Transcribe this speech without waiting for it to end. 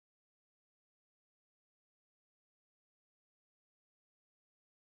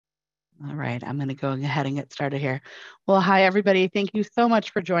All right, I'm going to go ahead and get started here. Well, hi, everybody. Thank you so much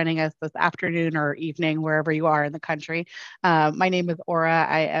for joining us this afternoon or evening, wherever you are in the country. My name is Aura.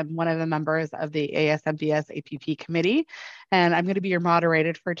 I am one of the members of the ASMBS APP committee, and I'm going to be your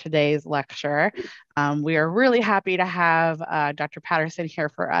moderator for today's lecture. We are really happy to have Dr. Patterson here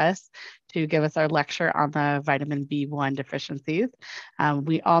for us to give us our lecture on the vitamin B1 deficiencies.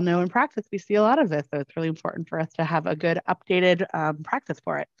 We all know in practice, we see a lot of this, so it's really important for us to have a good updated practice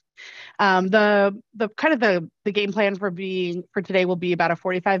for it. The kind of the game plan for today will be about a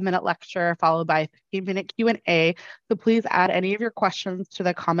 45-minute lecture followed by a 15-minute Q&A. So please add any of your questions to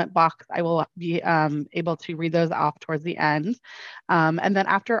the comment box. I will be able to read those off towards the end. And then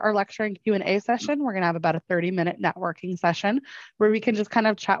after our lecture and Q&A session, we're going to have about a 30-minute networking session where we can just kind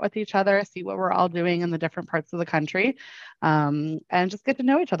of chat with each other, see what we're all doing in the different parts of the country, and just get to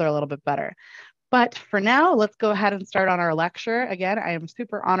know each other a little bit better. But for now, let's go ahead and start on our lecture. Again, I am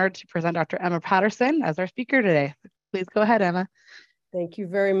super honored to present Dr. Emma Patterson as our speaker today. Please go ahead, Emma. Thank you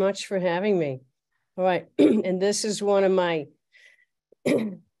very much for having me. All right, and this is one of my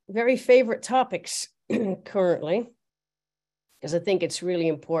very favorite topics currently, because I think it's really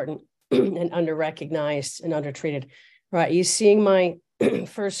important and under-recognized and under-treated. All right, you seeing my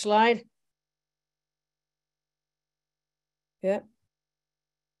first slide? Yeah.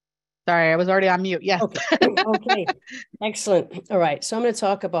 Sorry, I was already on mute. Yes. Okay. Excellent. All right. So I'm going to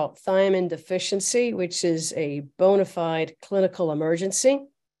talk about thiamine deficiency, which is a bona fide clinical emergency.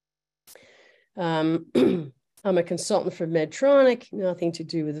 I'm a consultant for Medtronic, nothing to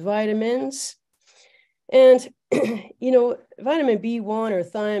do with vitamins. And, vitamin B1 or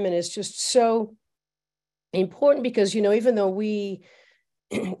thiamine is just so important because, even though we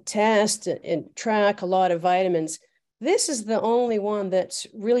test and track a lot of vitamins, this is the only one that's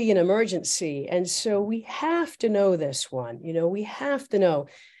really an emergency. And so we have to know this one. We have to know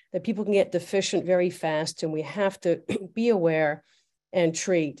that people can get deficient very fast, and we have to be aware and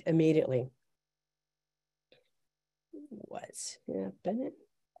treat immediately. What's happening?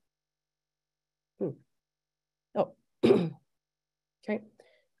 Oh, okay.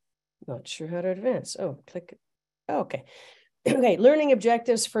 Not sure how to advance. Oh, click. Okay. Okay, learning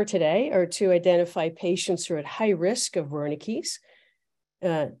objectives for today are to identify patients who are at high risk of Wernicke's,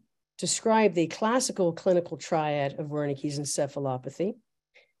 describe the classical clinical triad of Wernicke's encephalopathy,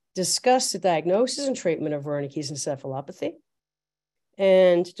 discuss the diagnosis and treatment of Wernicke's encephalopathy,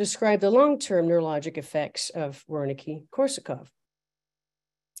 and describe the long-term neurologic effects of Wernicke-Korsakoff.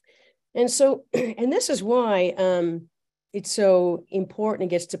 And this is why it's so important and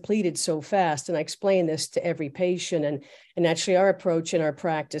gets depleted so fast. And I explain this to every patient. And actually our approach in our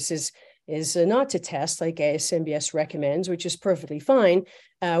practice is not to test like ASMBS recommends, which is perfectly fine.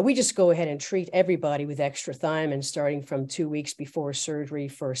 We just go ahead and treat everybody with extra thiamine starting from 2 weeks before surgery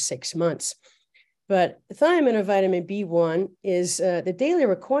for 6 months. But thiamine or vitamin B1 is the daily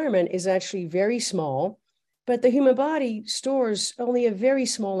requirement is actually very small, but the human body stores only a very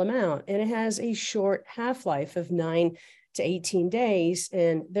small amount, and it has a short half-life of 9 to 18 days.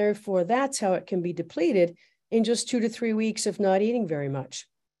 And therefore, that's how it can be depleted in just 2 to 3 weeks of not eating very much.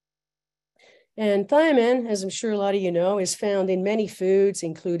 And thiamine, as I'm sure a lot of you know, is found in many foods,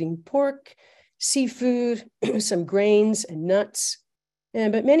 including pork, seafood, some grains and nuts.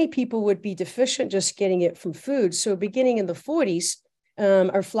 But many people would be deficient just getting it from food. So beginning in the 40s,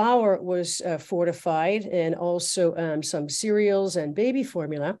 our flour was fortified, and also some cereals and baby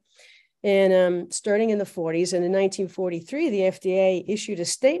formula. And starting in the 40s, and in 1943, the FDA issued a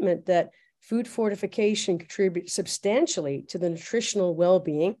statement that food fortification contributes substantially to the nutritional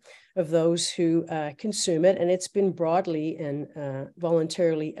well-being of those who consume it, and it's been broadly and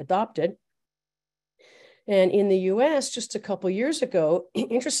voluntarily adopted. And in the US, just a couple of years ago,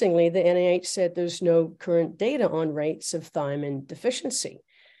 interestingly, the NIH said there's no current data on rates of thiamine deficiency.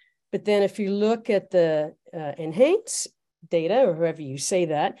 But then if you look at the NHANES data, or however you say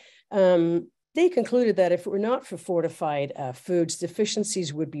that, they concluded that if it were not for fortified foods,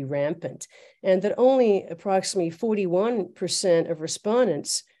 deficiencies would be rampant, and that only approximately 41% of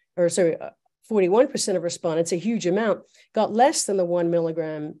respondents, 41% of respondents, a huge amount, got less than the 1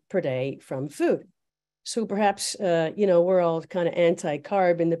 milligram per day from food. So perhaps, we're all kind of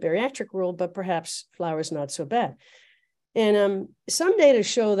anti-carb in the bariatric world, but perhaps flour is not so bad. And some data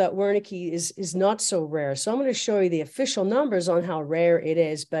show that Wernicke is not so rare. So I'm going to show you the official numbers on how rare it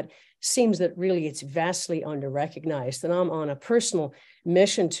is, but seems that really it's vastly under-recognized. And I'm on a personal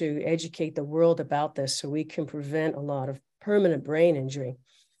mission to educate the world about this so we can prevent a lot of permanent brain injury.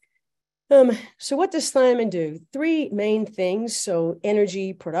 So what does thiamine do? 3 main things. So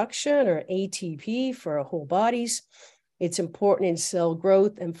energy production, or ATP, for our whole bodies. It's important in cell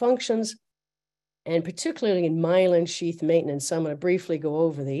growth and functions, and particularly in myelin sheath maintenance. I'm going to briefly go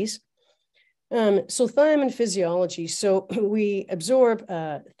over these. So thiamine physiology. So we absorb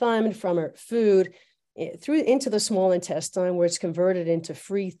thiamine from our food into the small intestine, where it's converted into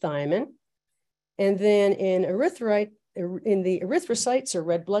free thiamine. And then in the erythrocytes or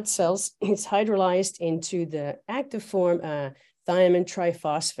red blood cells, it's hydrolyzed into the active form thiamine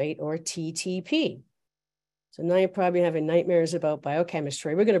triphosphate, or TTP. So now you're probably having nightmares about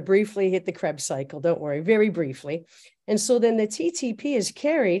biochemistry. We're going to briefly hit the Krebs cycle, don't worry, very briefly. And so then the TTP is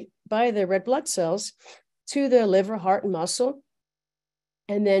carried by the red blood cells to the liver, heart, and muscle,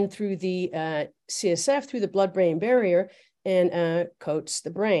 and then through the CSF, through the blood-brain barrier, and coats the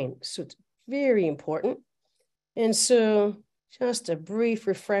brain. So it's very important. And so just a brief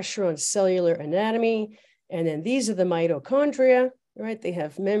refresher on cellular anatomy. And then these are the mitochondria, right? They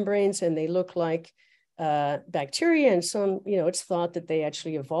have membranes and they look like bacteria. And some, it's thought that they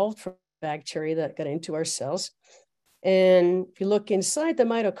actually evolved from bacteria that got into our cells. And if you look inside the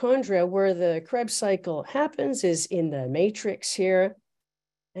mitochondria, where the Krebs cycle happens is in the matrix here.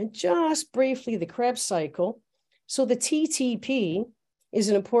 And just briefly, the Krebs cycle. So the TTP is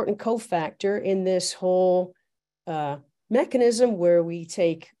an important cofactor in this whole mechanism where we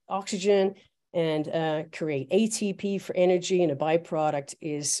take oxygen and create ATP for energy, and a byproduct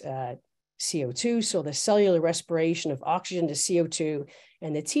is CO2. So the cellular respiration of oxygen to CO2,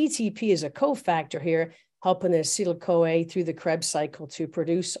 and the TTP is a cofactor here, helping the acetyl-CoA through the Krebs cycle to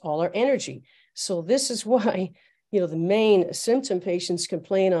produce all our energy. So this is why, the main symptom patients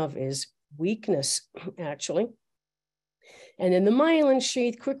complain of is weakness, actually. And in the myelin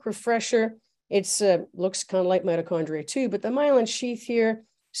sheath, quick refresher, it's looks kind of like mitochondria too, but the myelin sheath here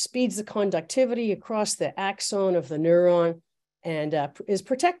speeds the conductivity across the axon of the neuron and is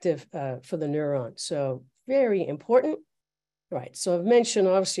protective for the neuron. So very important. Right, so I've mentioned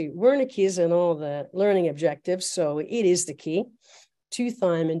obviously Wernicke's and all the learning objectives. So it is the key to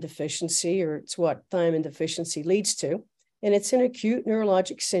thiamine deficiency, or it's what thiamine deficiency leads to. And it's an acute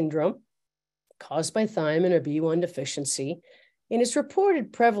neurologic syndrome caused by thiamine or B1 deficiency. And its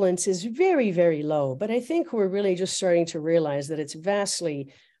reported prevalence is very, very low. But I think we're really just starting to realize that it's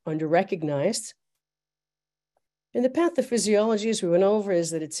vastly under-recognized. And the pathophysiology, as we went over,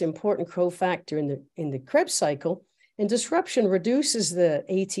 is that it's an important cofactor in the Krebs cycle. And disruption reduces the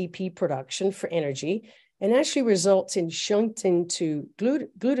ATP production for energy and actually results in shunting to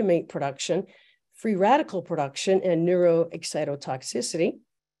glutamate production, free radical production, and neuroexcitotoxicity.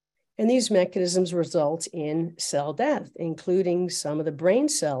 And these mechanisms result in cell death, including some of the brain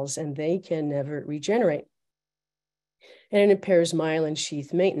cells, and they can never regenerate. And it impairs myelin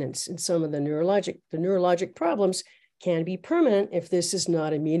sheath maintenance. And some of the neurologic problems can be permanent if this is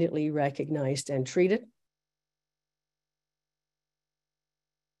not immediately recognized and treated.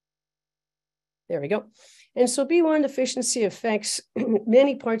 There we go. And so B1 deficiency affects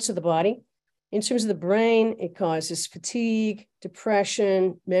many parts of the body. In terms of the brain, it causes fatigue,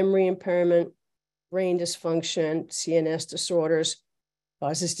 depression, memory impairment, brain dysfunction, CNS disorders,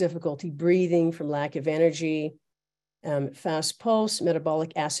 causes difficulty breathing from lack of energy, fast pulse,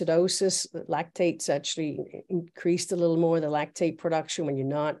 metabolic acidosis. The lactate's actually increased a little more, the lactate production, when you're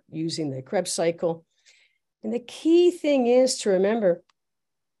not using the Krebs cycle. And the key thing is to remember,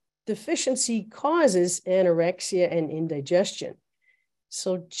 deficiency causes anorexia and indigestion.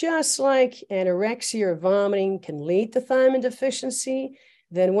 So just like anorexia or vomiting can lead to thiamine deficiency,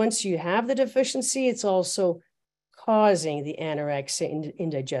 then once you have the deficiency, it's also causing the anorexia and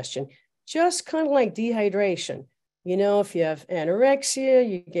indigestion. Just kind of like dehydration. If you have anorexia,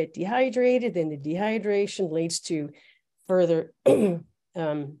 you get dehydrated, then the dehydration leads to further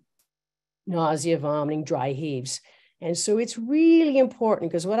nausea, vomiting, dry heaves. And so it's really important,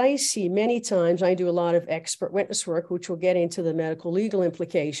 because what I see many times, I do a lot of expert witness work, which we'll get into the medical legal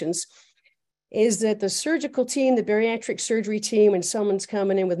implications, is that the surgical team, the bariatric surgery team, when someone's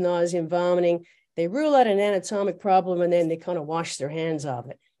coming in with nausea and vomiting, they rule out an anatomic problem and then they kind of wash their hands of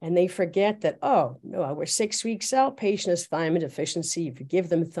it. And they forget that, oh, no, we're 6 weeks out, patient has thiamine deficiency. If you give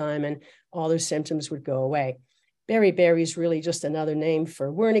them thiamine, all their symptoms would go away. Beriberi is really just another name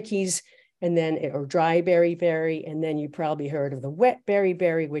for Wernicke's, and then, or dry beriberi, and then you probably heard of the wet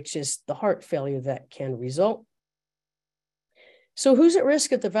beriberi, which is the heart failure that can result. So who's at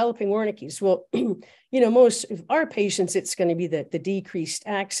risk of developing Wernicke's? Well, most of our patients, it's going to be the decreased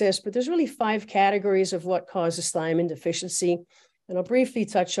access, but there's really 5 categories of what causes thiamine deficiency. And I'll briefly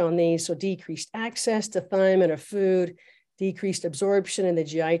touch on these. So decreased access to thiamine or food, decreased absorption in the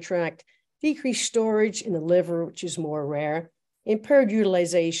GI tract, decreased storage in the liver, which is more rare, impaired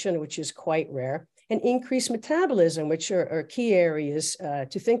utilization, which is quite rare, and increased metabolism, which are key areas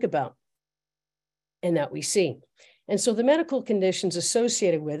to think about and that we see. And so the medical conditions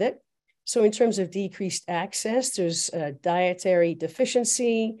associated with it. So in terms of decreased access, there's dietary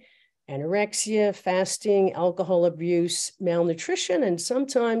deficiency, anorexia, fasting, alcohol abuse, malnutrition, and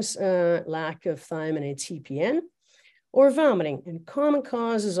sometimes lack of thiamine and TPN, or vomiting. And common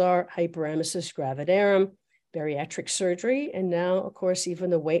causes are hyperemesis gravidarum, bariatric surgery, and now, of course, even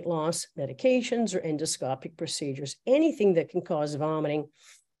the weight loss medications or endoscopic procedures. Anything that can cause vomiting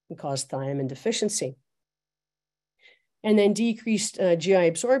can cause thiamine deficiency. And then decreased GI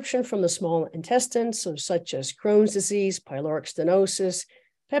absorption from the small intestine, so such as Crohn's disease, pyloric stenosis,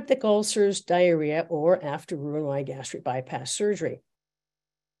 peptic ulcers, diarrhea, or after Roux-en-Y gastric bypass surgery.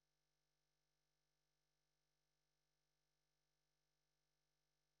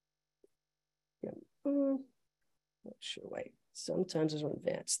 Not sure why. Sometimes it's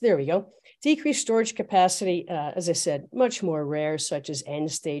advanced. There we go. Decreased storage capacity, as I said, much more rare, such as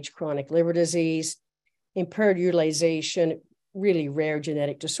end-stage chronic liver disease, impaired utilization, really rare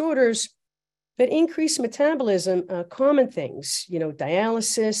genetic disorders, but increased metabolism, common things,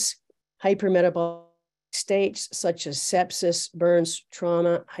 dialysis, hypermetabolic states such as sepsis, burns,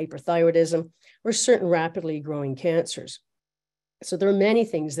 trauma, hyperthyroidism, or certain rapidly growing cancers. So there are many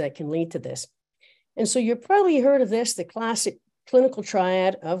things that can lead to this. And so you've probably heard of this, the classic clinical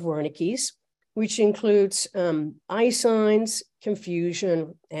triad of Wernicke's, which includes eye signs,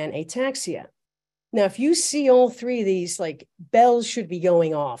 confusion, and ataxia. Now, if you see all three of these, like bells should be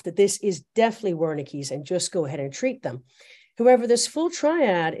going off, that this is definitely Wernicke's, and just go ahead and treat them. However, this full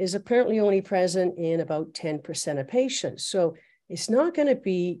triad is apparently only present in about 10% of patients. So it's not going to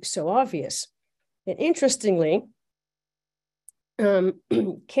be so obvious. And interestingly,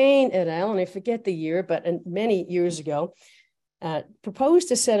 Kane et al., and I forget the year, but many years ago,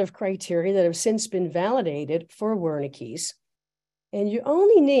 proposed a set of criteria that have since been validated for Wernicke's. And you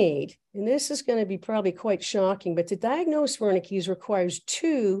only need, and this is going to be probably quite shocking, but to diagnose Wernicke's requires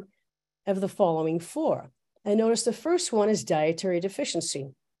 2 of the following 4. And notice the first one is dietary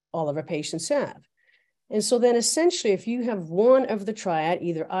deficiency. All of our patients have. And so then essentially, if you have one of the triad,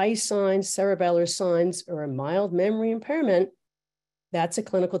 either eye signs, cerebellar signs, or a mild memory impairment, that's a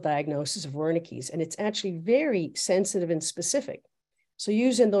clinical diagnosis of Wernicke's. And it's actually very sensitive and specific. So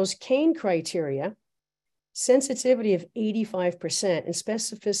using those Kane criteria, sensitivity of 85% and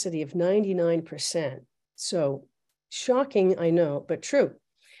specificity of 99%. So shocking, I know, but true.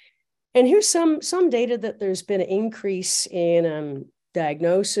 And here's some data that there's been an increase in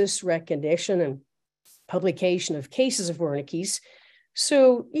diagnosis, recognition, and publication of cases of Wernicke's.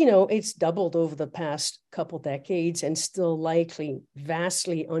 So, it's doubled over the past couple decades and still likely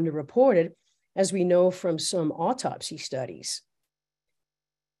vastly underreported, as we know from some autopsy studies.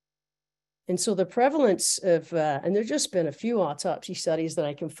 And so the prevalence of, and there's just been a few autopsy studies that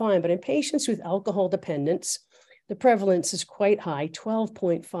I can find, but in patients with alcohol dependence, the prevalence is quite high,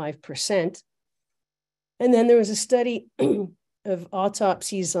 12.5%. And then there was a study of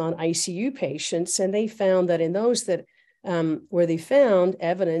autopsies on ICU patients, and they found that in those that where they found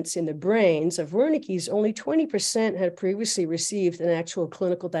evidence in the brains of Wernicke's, only 20% had previously received an actual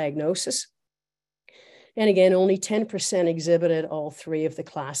clinical diagnosis. And again, only 10% exhibited all 3 of the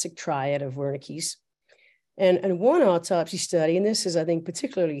classic triad of Wernicke's. And one autopsy study, and this is, I think,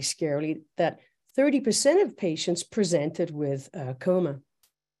 particularly scary, that 30% of patients presented with coma.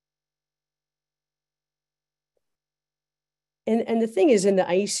 And the thing is, in the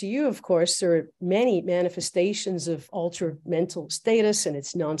ICU, of course, there are many manifestations of altered mental status, and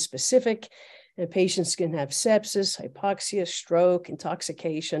it's nonspecific. And patients can have sepsis, hypoxia, stroke,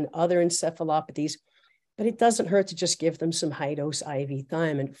 intoxication, other encephalopathies. But it doesn't hurt to just give them some high-dose IV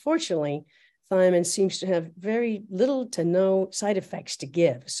thiamine. Fortunately, thiamine seems to have very little to no side effects to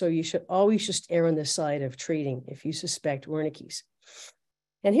give. So you should always just err on the side of treating if you suspect Wernicke's.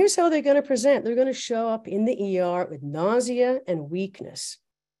 And here's how they're going to present. They're going to show up in the ER with nausea and weakness,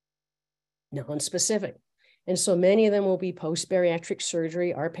 non-specific. And so many of them will be post-bariatric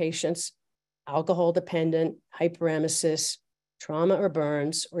surgery, our patients, alcohol dependent, hyperemesis, trauma or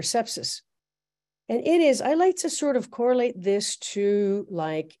burns, or sepsis. And it is, I like to sort of correlate this to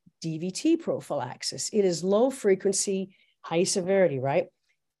like DVT prophylaxis. It is low frequency, high severity, right?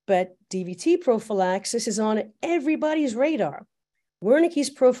 But DVT prophylaxis is on everybody's radar. Wernicke's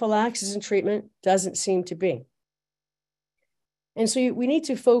prophylaxis and treatment doesn't seem to be. And so we need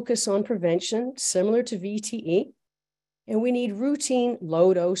to focus on prevention, similar to VTE, and we need routine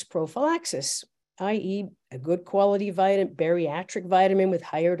low-dose prophylaxis, i.e. a good quality bariatric vitamin with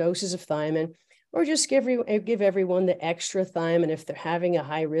higher doses of thiamine, or just give everyone the extra thiamine if they're having a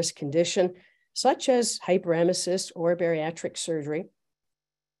high-risk condition, such as hyperemesis or bariatric surgery.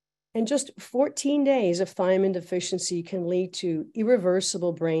 And just 14 days of thiamine deficiency can lead to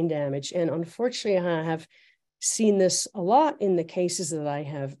irreversible brain damage. And unfortunately, I have seen this a lot in the cases that I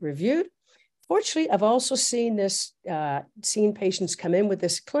have reviewed. Fortunately, I've also seen this, seen patients come in with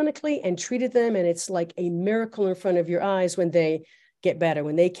this clinically and treated them, and it's like a miracle in front of your eyes when they get better,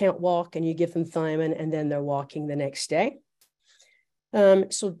 when they can't walk and you give them thiamine and then they're walking the next day.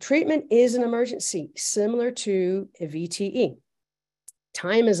 So treatment is an emergency, similar to a VTE.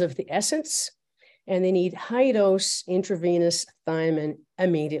 Time is of the essence, and they need high-dose intravenous thiamine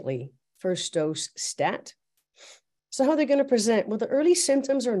immediately. First dose stat. So how they're going to present? Well, the early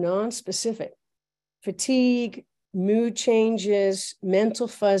symptoms are non-specific. Fatigue, mood changes, mental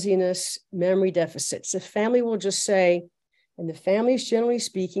fuzziness, memory deficits. The family will just say, and the family is generally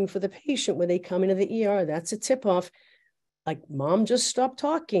speaking for the patient when they come into the ER, that's a tip-off, like, mom just stopped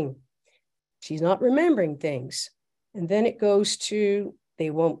talking. She's not remembering things. And then it goes to, they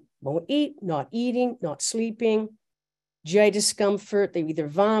won't eat, not eating, not sleeping, GI discomfort, they're either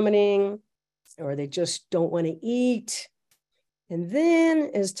vomiting or they just don't want to eat. And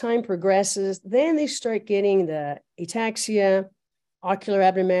then as time progresses, then they start getting the ataxia, ocular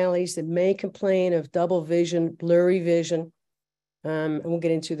abnormalities that may complain of double vision, blurry vision. And we'll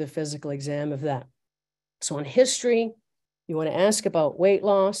get into the physical exam of that. So on history, you want to ask about weight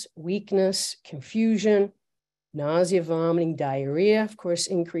loss, weakness, confusion, nausea, vomiting, diarrhea, of course,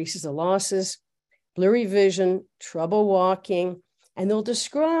 increases the losses, blurry vision, trouble walking, and they'll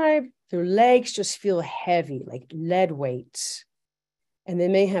describe their legs just feel heavy, like lead weights. And they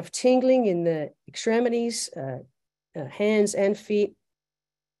may have tingling in the extremities, hands and feet.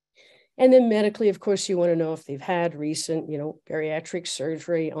 And then medically, of course, you want to know if they've had recent, bariatric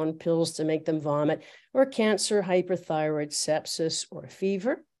surgery on pills to make them vomit, or cancer, hyperthyroid, sepsis, or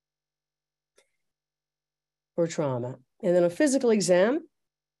fever, or trauma. And then a physical exam,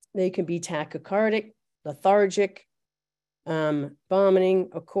 they can be tachycardic, lethargic, vomiting,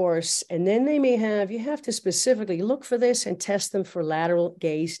 of course. And then they may have, you have to specifically look for this and test them for lateral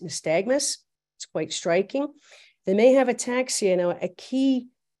gaze nystagmus. It's quite striking. They may have ataxia. Now, a key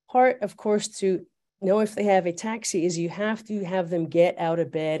part, of course, to know if they have ataxia is you have to have them get out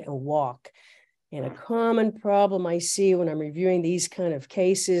of bed and walk. And a common problem I see when I'm reviewing these kind of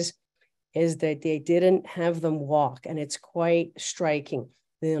cases is that they didn't have them walk, and it's quite striking.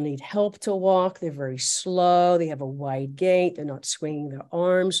 They'll need help to walk. They're very slow. They have a wide gait. They're not swinging their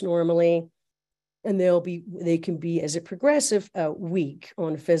arms normally. And they can be, as it progresses, weak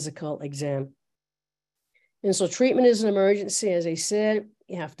on physical exam. And so treatment is an emergency. As I said,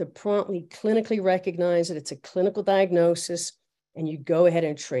 you have to promptly clinically recognize that it's a clinical diagnosis, and you go ahead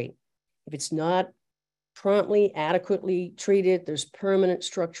and treat. If it's not promptly, adequately treated, there's permanent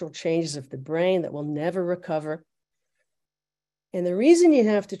structural changes of the brain that will never recover. And the reason you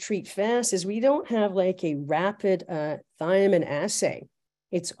have to treat fast is we don't have like a rapid thiamine assay.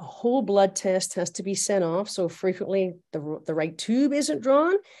 It's a whole blood test, has to be sent off. So frequently the right tube isn't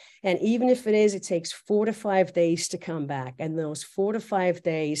drawn. And even if it is, it takes 4 to 5 days to come back. And those 4 to 5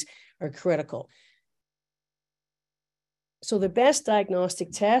 days are critical. So the best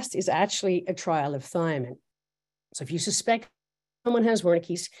diagnostic test is actually a trial of thiamine. So if you suspect someone has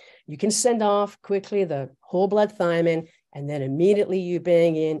Wernicke's, you can send off quickly the whole blood thiamine, and then immediately you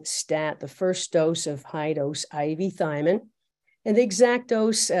bang in stat, the first dose of high-dose IV thiamine. And the exact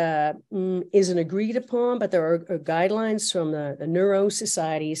dose isn't agreed upon, but there are guidelines from the neuro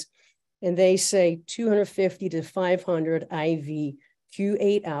societies, and they say 250 to 500 IV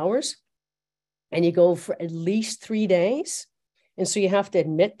Q8 hours. And you go for at least 3 days. And so you have to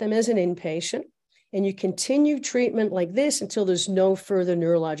admit them as an inpatient. And you continue treatment like this until there's no further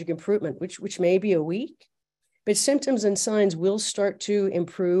neurologic improvement, which may be a week. But symptoms and signs will start to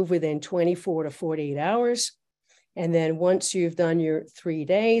improve within 24 to 48 hours. And then once you've done your 3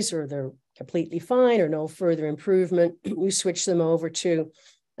 days, or they're completely fine or no further improvement, you switch them over to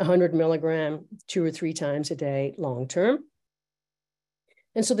 100 milligram 2 or 3 times a day long-term.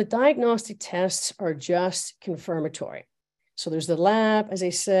 And so the diagnostic tests are just confirmatory. So there's the lab, as I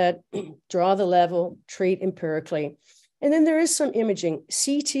said, draw the level, treat empirically. And then there is some imaging.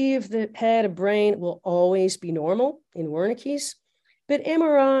 CT of the head and brain will always be normal in Wernicke's, but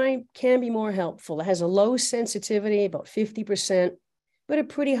MRI can be more helpful. It has a low sensitivity, about 50%, but a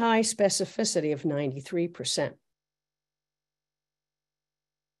pretty high specificity of 93%.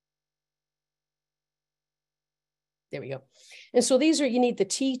 There we go. And so these are, you need the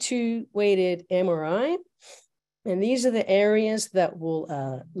T2 weighted MRI. And these are the areas that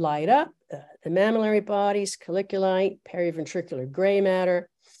will light up, the mammillary bodies, colliculite, periventricular gray matter.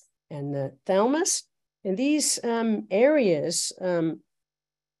 and the thalamus. And these areas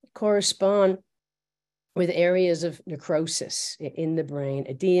correspond with areas of necrosis in the brain,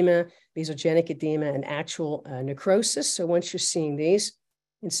 edema, vasogenic edema, and actual necrosis. So once you're seeing these,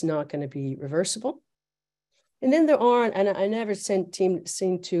 it's not going to be reversible. And then there are, and I never seem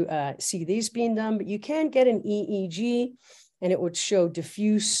to see these being done, but you can get an EEG, and it would show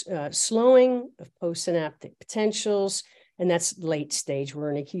diffuse slowing of postsynaptic potentials, and that's late stage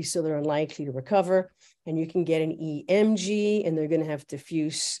Wernicke, so they're unlikely to recover. And you can get an EMG, and they're going to have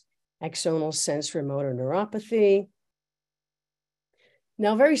diffuse axonal sensory motor neuropathy.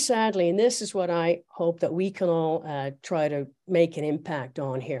 Now, very sadly, and this is what I hope that we can all try to make an impact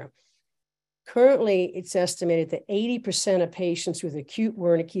on here. Currently, it's estimated that 80% of patients with acute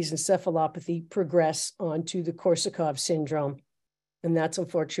Wernicke's encephalopathy progress onto the Korsakoff syndrome. And that's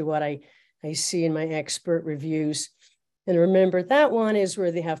unfortunately what I see in my expert reviews. And remember, that one is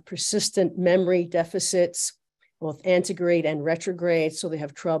where they have persistent memory deficits, both antegrade and retrograde. So they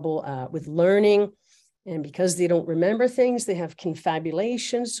have trouble with learning. And because they don't remember things, they have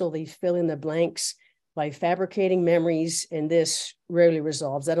confabulation. So they fill in the blanks by fabricating memories, and this rarely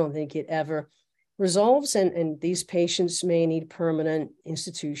resolves. I don't think it ever resolves, and these patients may need permanent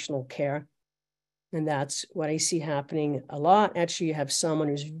institutional care. And that's what I see happening a lot. Actually, you have someone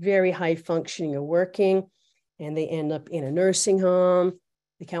who's very high functioning and working, and they end up in a nursing home.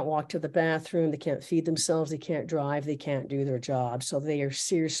 They can't walk to the bathroom, they can't feed themselves, they can't drive, they can't do their job. So they are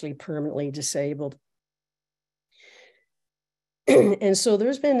seriously permanently disabled. And so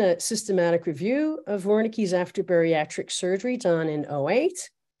there's been a systematic review of Wernicke's after bariatric surgery done in 2008.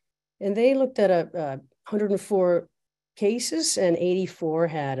 And they looked at 104 cases, and 84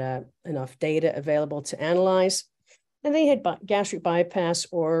 had enough data available to analyze. And they had gastric bypass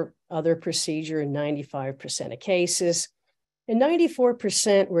or other procedure in 95% of cases. And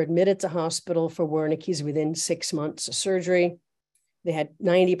 94% were admitted to hospital for Wernicke's within 6 months of surgery. They had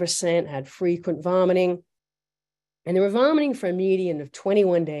 90% had frequent vomiting. And they were vomiting for a median of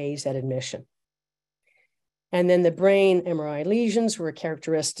 21 days at admission. And then the brain MRI lesions were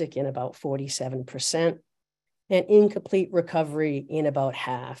characteristic in about 47%, and incomplete recovery in about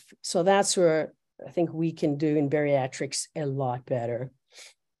half. So that's where I think we can do in bariatrics a lot better.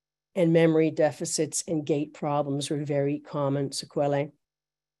 And memory deficits and gait problems were very common sequelae.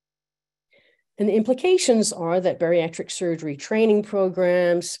 And the implications are that bariatric surgery training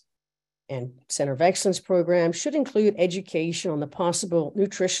programs and Center of Excellence programs should include education on the possible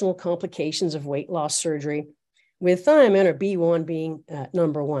nutritional complications of weight loss surgery, with thiamine or B1 being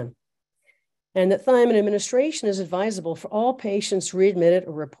number one. And that thiamine administration is advisable for all patients readmitted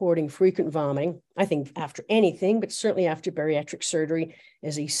or reporting frequent vomiting, I think after anything, but certainly after bariatric surgery,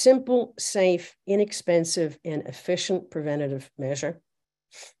 as a simple, safe, inexpensive, and efficient preventative measure.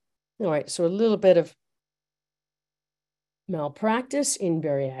 All right, so a little bit of malpractice in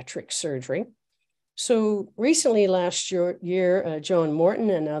bariatric surgery. So recently last year, John Morton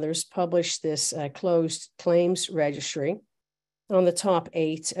and others published this closed claims registry on the top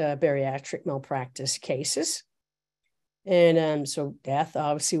 8 bariatric malpractice cases. And so death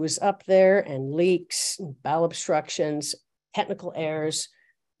obviously was up there, and leaks, bowel obstructions, technical errors,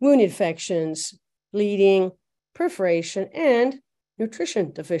 wound infections, bleeding, perforation, and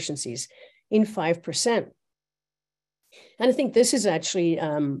nutrition deficiencies in 5%. And I think this is actually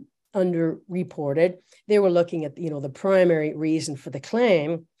underreported. They were looking at, the primary reason for the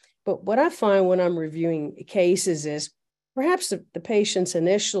claim. But what I find when I'm reviewing cases is perhaps the patient's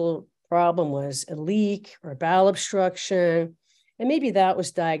initial problem was a leak or bowel obstruction, and maybe that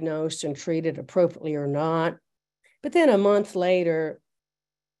was diagnosed and treated appropriately or not. But then a month later,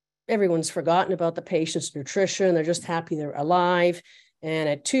 everyone's forgotten about the patient's nutrition. They're just happy they're alive. And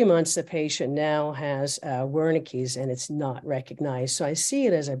at 2 months, the patient now has Wernicke's, and it's not recognized. So I see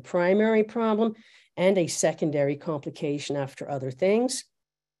it as a primary problem and a secondary complication after other things.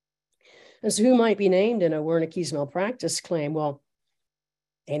 And so who might be named in a Wernicke's malpractice claim? Well,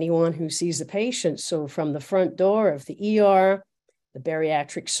 anyone who sees the patient. So from the front door of the ER, the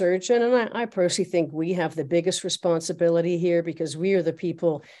bariatric surgeon, and I personally think we have the biggest responsibility here, because we are the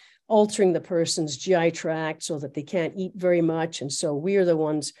people altering the person's GI tract so that they can't eat very much. And so we are the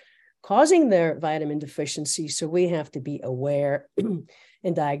ones causing their vitamin deficiency. So we have to be aware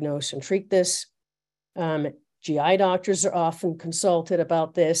and diagnose and treat this. GI doctors are often consulted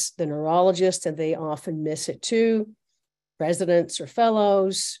about this, the neurologist, and they often miss it too. Residents or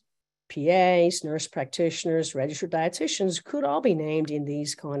fellows, PAs, nurse practitioners, registered dietitians could all be named in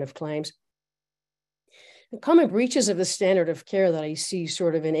these kind of claims. The common breaches of the standard of care that I see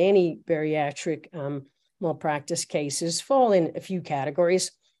sort of in any bariatric malpractice cases fall in a few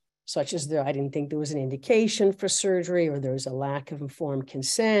categories. such as I didn't think there was an indication for surgery, or there was a lack of informed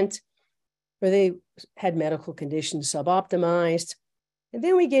consent, or they had medical conditions suboptimized. And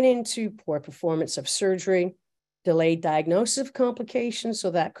then we get into poor performance of surgery, delayed diagnosis of complications.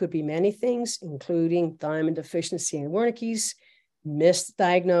 So that could be many things, including thiamine deficiency and Wernicke's, missed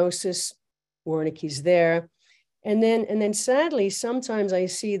diagnosis, Wernicke's there. And then sadly, sometimes I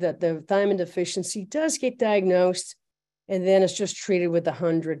see that the thiamine deficiency does get diagnosed, and then it's just treated with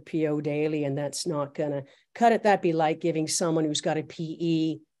 100 PO daily, and that's not going to cut it. That'd be like giving someone who's got a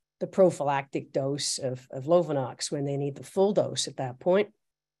PE the prophylactic dose of Lovenox when they need the full dose at that point.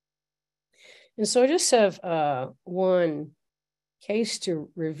 And so I just have one case to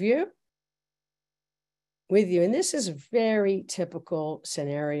review with you. And this is a very typical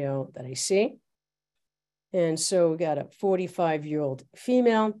scenario that I see. And so we got a 45-year-old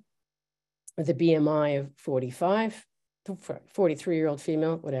female with a BMI of 45, 43-year-old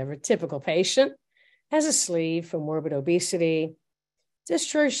female, whatever, typical patient, has a sleeve for morbid obesity,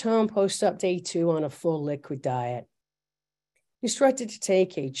 discharged home post-op day 2 on a full liquid diet. Instructed to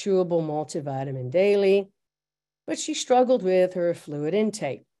take a chewable multivitamin daily, but she struggled with her fluid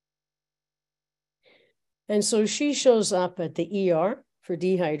intake. And so she shows up at the ER for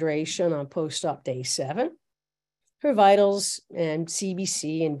dehydration on post-op day 7. Her vitals and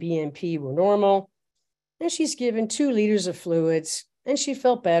CBC and BNP were normal, and she's given 2 liters of fluids, and she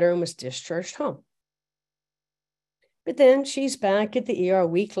felt better and was discharged home. But then she's back at the ER a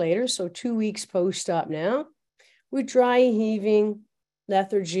week later, so 2 weeks post-op now, with dry heaving,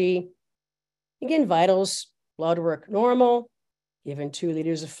 lethargy, again, vitals, blood work normal, given 2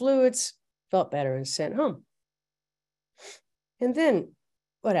 liters of fluids, felt better and sent home. And then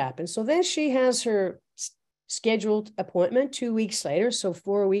what happened? So then she has her scheduled appointment 2 weeks later, so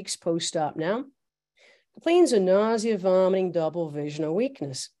 4 weeks post-op now. Complains of nausea, vomiting, double vision, or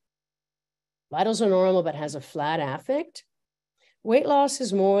weakness. Vitals are normal, but has a flat affect. Weight loss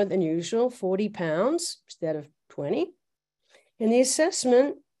is more than usual, 40 pounds instead of 20. And the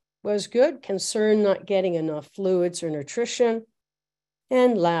assessment was good, concern not getting enough fluids or nutrition,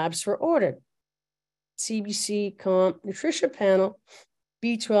 and labs were ordered. CBC, comp, nutrition panel,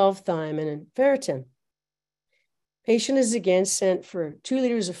 B12, thiamine, and ferritin. Patient is again sent for 2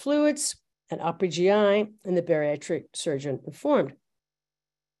 liters of fluids, an upper GI, and the bariatric surgeon informed.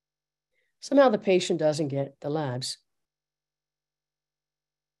 Somehow the patient doesn't get the labs.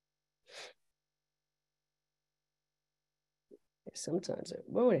 Sometimes it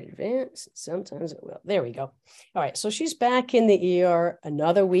won't advance, sometimes it will. There we go. All right, so she's back in the ER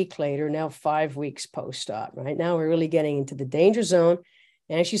another week later, now 5 weeks post-op, right? Now we're really getting into the danger zone,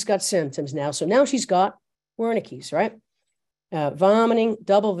 and she's got symptoms now. So now she's got Wernicke's, right? Vomiting,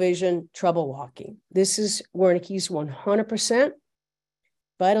 double vision, trouble walking. This is Wernicke's 100%.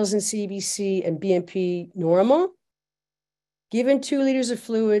 Vitals and CBC and BNP normal. Given 2 liters of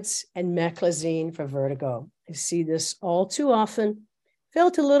fluids and meclizine for vertigo. I see this all too often.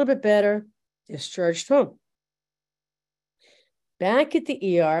 Felt a little bit better, discharged home. Back at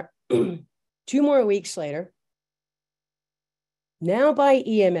the ER, 2 more weeks later, now by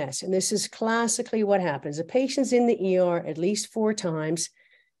EMS, and this is classically what happens. A patient's in the ER at least 4 times,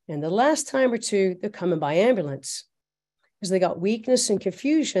 and the last time or 2, they're coming by ambulance because they got weakness and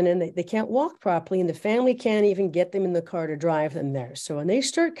confusion, and they can't walk properly, and the family can't even get them in the car to drive them there. So when they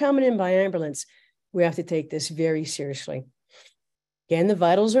start coming in by ambulance, we have to take this very seriously. Again, the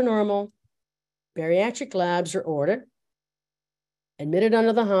vitals are normal. Bariatric labs are ordered. Admitted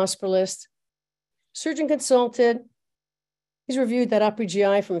under the hospitalist. Surgeon consulted. He's reviewed that upper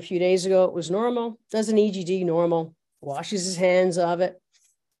GI from a few days ago. It was normal. Does an EGD normal. Washes his hands of it.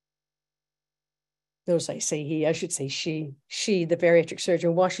 Notice I say he, I should say she. She, the bariatric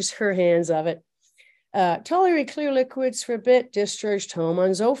surgeon, washes her hands of it. Tolerated clear liquids for a bit. Discharged home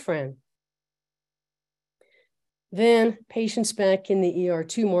on Zofran. Then patient's back in the ER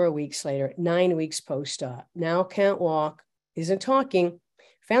 2 more weeks later, 9 weeks post-op. Now can't walk, isn't talking.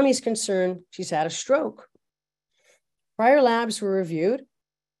 Family's concerned she's had a stroke. Prior labs were reviewed.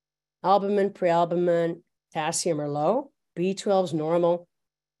 Albumin, prealbumin, potassium are low. B12's normal.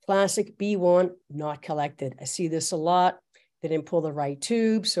 Classic B1 not collected. I see this a lot. They didn't pull the right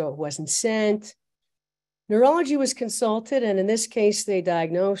tube, so it wasn't sent. Neurology was consulted, and in this case, they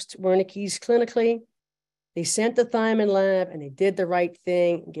diagnosed Wernicke's clinically. They sent the thiamine lab, and they did the right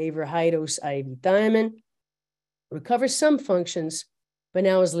thing, gave her high-dose IV thiamine, recovers some functions, but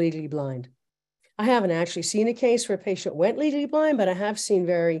now is legally blind. I haven't actually seen a case where a patient went legally blind, but I have seen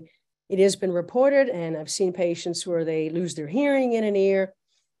it has been reported, and I've seen patients where they lose their hearing in an ear,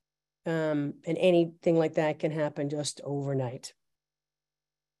 and anything like that can happen just overnight.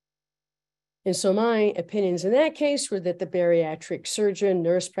 And so my opinions in that case were that the bariatric surgeon,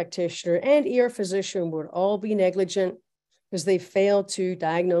 nurse practitioner, and ER physician would all be negligent because they failed to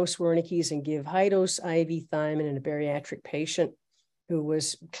diagnose Wernicke's and give high-dose IV thiamine in a bariatric patient who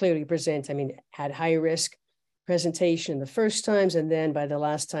was clearly had high risk presentation the first times, and then by the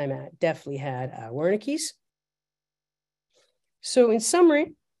last time definitely had Wernicke's. So in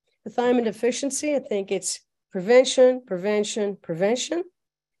summary, the thiamine deficiency, I think it's prevention, prevention, prevention.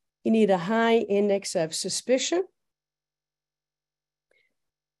 You need a high index of suspicion.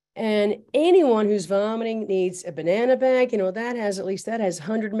 And anyone who's vomiting needs a banana bag. That has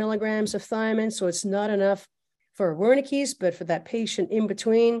 100 milligrams of thiamine. So it's not enough for Wernicke's, but for that patient in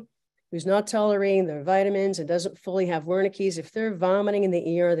between who's not tolerating their vitamins and doesn't fully have Wernicke's, if they're vomiting in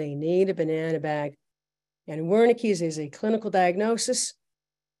the ER, they need a banana bag. And Wernicke's is a clinical diagnosis.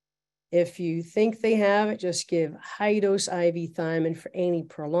 If you think they have it, just give high-dose IV thiamine for any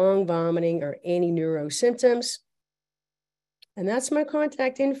prolonged vomiting or any neuro symptoms. And that's my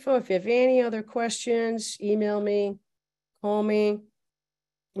contact info. If you have any other questions, email me, call me,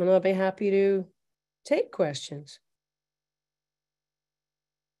 and I'll be happy to take questions.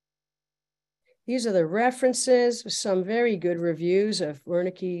 These are the references with some very good reviews of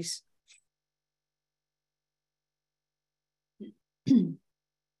Wernicke's.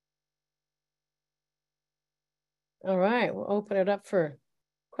 All right, we'll open it up for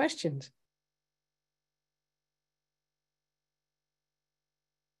questions.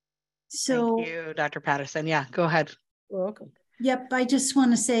 So, thank you, Dr. Patterson. Yeah, go ahead. You're welcome. Yep, I just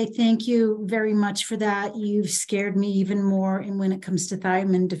want to say thank you very much for that. You've scared me even more when it comes to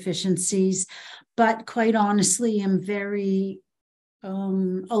thiamine deficiencies. But quite honestly, I'm very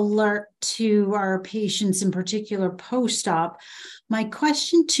alert to our patients, in particular post-op. My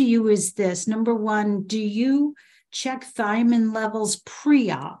question to you is this. Number one, do you check thiamine levels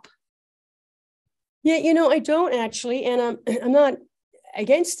pre-op? Yeah, I don't actually, and I'm not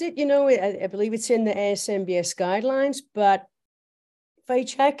against it. I believe it's in the FASMBS guidelines, but if I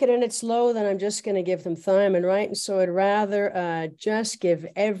check it and it's low, then I'm just going to give them thiamine, right? And so I'd rather just give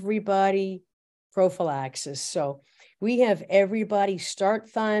everybody prophylaxis. So we have everybody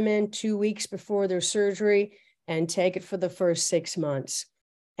start thiamine 2 weeks before their surgery and take it for the first 6 months.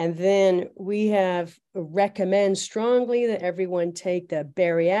 And then we recommend strongly that everyone take the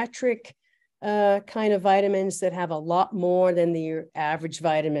bariatric kind of vitamins that have a lot more than the average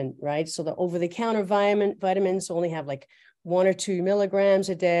vitamin, right? So the over-the-counter vitamins only have like 1 or 2 milligrams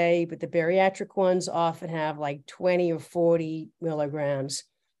a day, but the bariatric ones often have like 20 or 40 milligrams.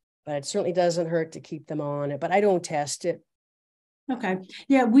 But it certainly doesn't hurt to keep them on it, but I don't test it. Okay.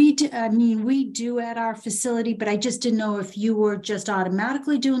 Yeah, we do, we do at our facility, but I just didn't know if you were just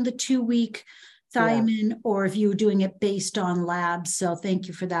automatically doing the 2-week thiamine or if you were doing it based on labs. So thank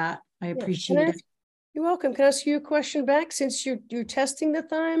you for that. I appreciate it. You're welcome. Can I ask you a question back? Since you're testing the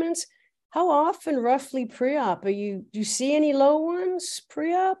thiamines, how often roughly pre-op do you see any low ones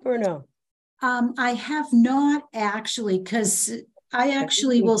pre-op or no? I have not actually, because I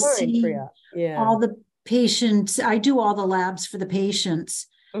actually will see all the patients. I do all the labs for the patients.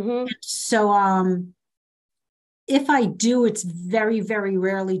 Mm-hmm. So if I do, it's very, very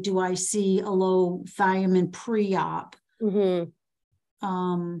rarely do I see a low thiamine pre-op.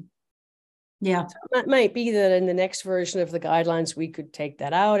 Mm-hmm. Yeah. So that might be that in the next version of the guidelines, we could take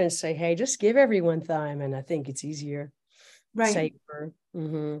that out and say, hey, just give everyone thiamine. I think it's easier, right, safer.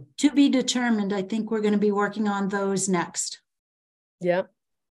 Mm-hmm. To be determined. I think we're going to be working on those next. Yeah.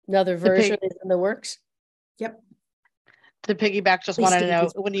 Another version is in the works. Yep. To piggyback, just wanted to know,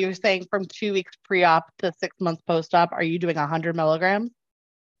 when you're saying from 2 weeks pre-op to 6 months post-op, are you doing 100 milligrams?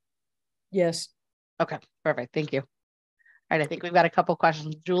 Yes. Okay, perfect. Thank you. All right, I think we've got a couple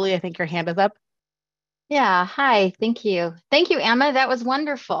questions. Julie, I think your hand is up. Yeah, hi, thank you. Thank you, Emma. That was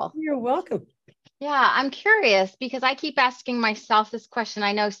wonderful. You're welcome. Yeah, I'm curious because I keep asking myself this question.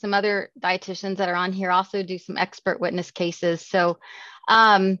 I know some other dietitians that are on here also do some expert witness cases. So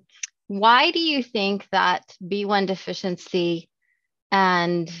why do you think that B1 deficiency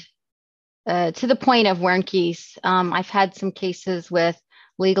and to the point of Wernicke's, I've had some cases with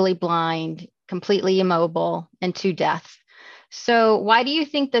legally blind, completely immobile, and 2 deaths. So why do you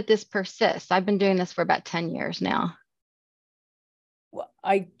think that this persists? I've been doing this for about 10 years now. Well,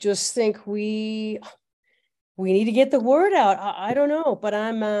 I just think we need to get the word out. I don't know, but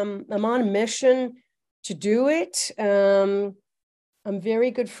I'm on a mission to do it. I'm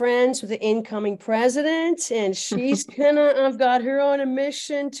very good friends with the incoming president, and she's I've got her on a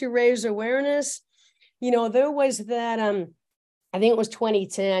mission to raise awareness. There was that, I think it was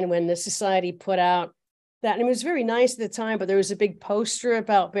 2010 when the society put out that. And it was very nice at the time, but there was a big poster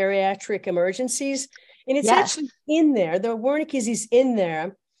about bariatric emergencies. And it's actually in there. The Wernicke's is in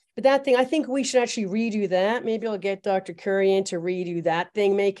there. But that thing, I think we should actually redo that. Maybe I'll get Dr. Curry in to redo that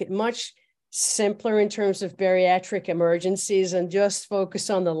thing, make it much simpler in terms of bariatric emergencies and just focus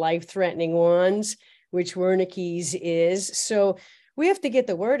on the life-threatening ones, which Wernicke's is. So we have to get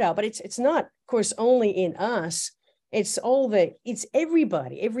the word out, but it's not, of course, only in us. It's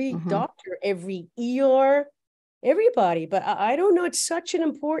everybody, every doctor, every ER, everybody. But I don't know, it's such an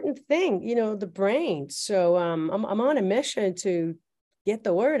important thing, the brain. So I'm on a mission to get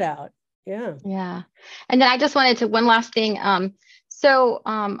the word out. Yeah. Yeah. And then I just wanted to, one last thing. So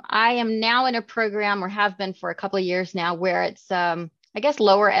I am now in a program, or have been for a couple of years now, where it's, I guess,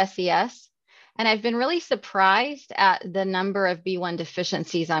 lower SES. And I've been really surprised at the number of B1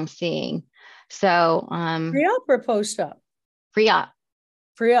 deficiencies I'm seeing. So pre-op or post-op? Pre-op.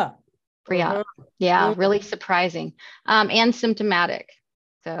 Pre-op. Pre-op. Yeah, really surprising. And symptomatic.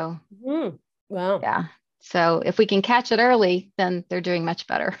 So wow. Yeah. So if we can catch it early, then they're doing much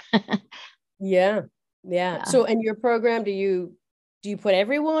better. Yeah. So in your program, do you put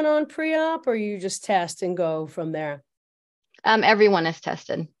everyone on pre-op, or you just test and go from there? Everyone is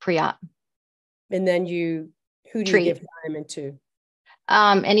tested pre-op. And then who do you give thiamine to?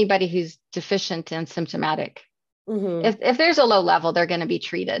 Anybody who's deficient and symptomatic. If there's a low level, they're going to be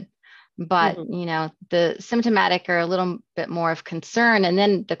treated. But, the symptomatic are a little bit more of concern. And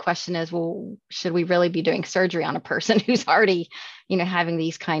then the question is, well, should we really be doing surgery on a person who's already, having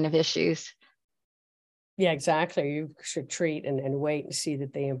these kind of issues? Yeah, exactly. You should treat and wait and see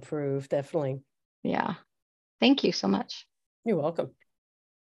that they improve. Definitely. Yeah. Thank you so much. You're welcome.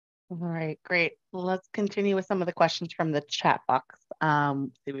 All right, great. Let's continue with some of the questions from the chat box.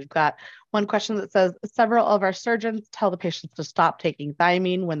 We've got one question that says, several of our surgeons tell the patients to stop taking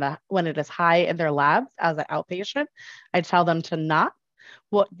thiamine when it is high in their labs as an outpatient. I tell them to not.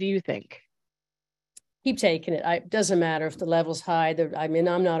 What do you think? Keep taking it. It doesn't matter if the level's high.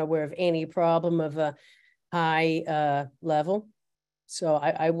 I'm not aware of any problem of a high level. So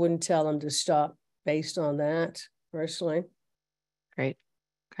I wouldn't tell them to stop based on that, personally. Great.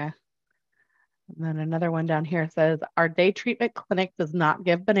 Okay. And then another one down here says, our day treatment clinic does not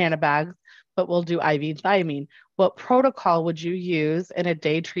give banana bags, but will do IV thiamine. What protocol would you use in a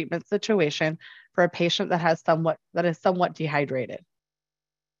day treatment situation for a patient that is somewhat dehydrated?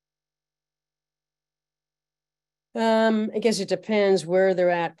 I guess it depends where they're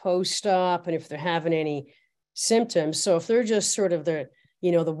at post-op and if they're having any symptoms. So if they're just sort of the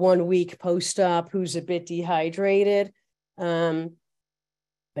 1 week post-op who's a bit dehydrated,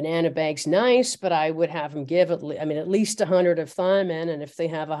 banana bag's nice, but I would have them give at least 100 of thiamine. And if they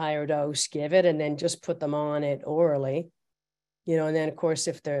have a higher dose, give it, and then just put them on it orally, and then of course,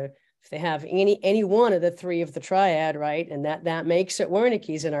 if they have any one of the three of the triad, right. And that makes it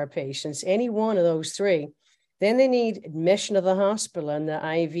Wernicke's in our patients, any one of those three, then they need admission to the hospital and the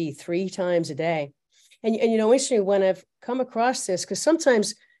IV 3 times a day. And interestingly, when I've come across this, because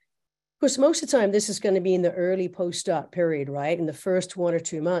sometimes, of course, most of the time, this is going to be in the early post-op period, right? In the first 1 or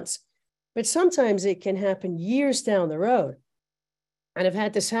 2 months. But sometimes it can happen years down the road. And I've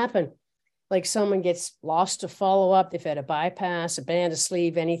had this happen. Like someone gets lost to follow-up. They've had a bypass, a band, a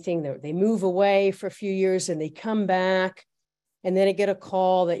sleeve, anything. They move away for a few years and they come back. And then I get a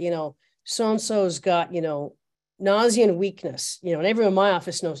call that, so-and-so's got, nausea and weakness, and everyone in my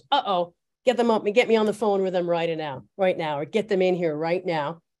office knows, get them up and get me on the phone with them right now, or get them in here right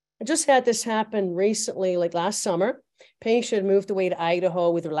now. I just had this happen recently, like last summer. Patient moved away to Idaho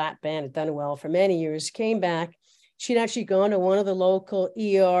with her lap band, had done well for many years, came back. She'd actually gone to one of the local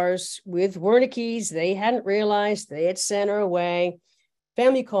ERs with Wernicke's. They hadn't realized, they had sent her away.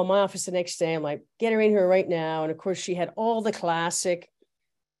 Family called my office the next day. I'm like, get her in here right now. And of course, she had all the classic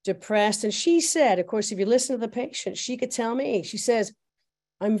depressed. And she said, of course, if you listen to the patient, she could tell me, she says,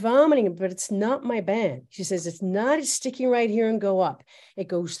 I'm vomiting, but it's not my band. She says, it's sticking right here and go up. It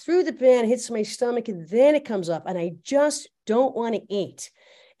goes through the band, hits my stomach, and then it comes up. And I just don't want to eat.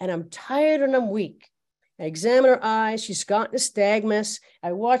 And I'm tired and I'm weak. I examine her eyes. She's got nystagmus.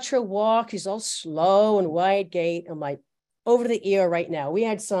 I watch her walk. She's all slow and wide gait. I'm like, over to the ER right now. We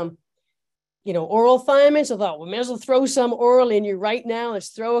had some, oral thiamine. So I thought, we may as well throw some oral in you right now. Let's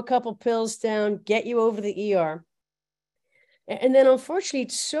throw a couple pills down, get you over the ER. And then unfortunately,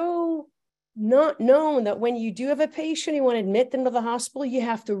 it's so not known that when you do have a patient, you want to admit them to the hospital, you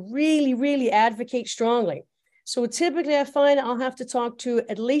have to really, really advocate strongly. So typically I find I'll have to talk to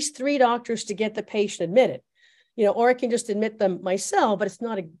at least 3 doctors to get the patient admitted, or I can just admit them myself, but it's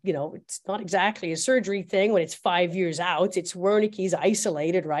not it's not exactly a surgery thing when it's 5 years out. It's Wernicke's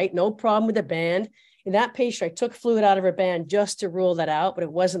isolated, right? No problem with the band. In that patient, I took fluid out of her band just to rule that out, but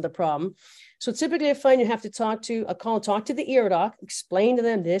it wasn't the problem. So typically I find you have to talk to the ear doc, explain to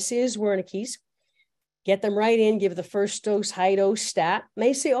them this is Wernicke's, get them right in, give the first dose, high dose stat. And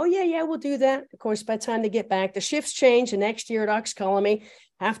they say, oh yeah, we'll do that. Of course, by the time they get back, the shifts change. The next ear doc's calling me,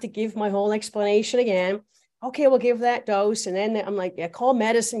 have to give my whole explanation again. Okay, we'll give that dose. And then I'm like, yeah, call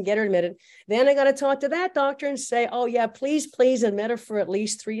medicine, get her admitted. Then I got to talk to that doctor and say, oh yeah, please admit her for at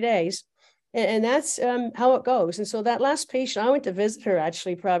least 3 days. And that's how it goes. And so that last patient, I went to visit her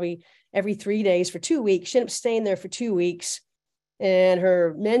actually probably every 3 days for 2 weeks. She ended up staying there for 2 weeks. And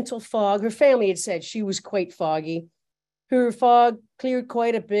her mental fog, her family had said she was quite foggy. Her fog cleared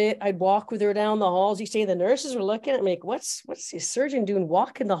quite a bit. I'd walk with her down the halls each day. The nurses were looking at me like, what's the surgeon doing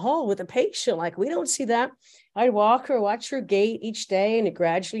walking the hall with a patient? Like, we don't see that. I'd walk her, watch her gait each day, and it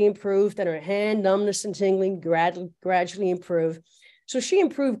gradually improved. And her hand numbness and tingling gradually improved. So she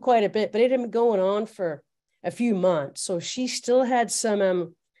improved quite a bit, but it had been going on for a few months. So she still had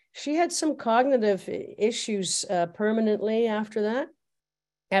some cognitive issues permanently after that.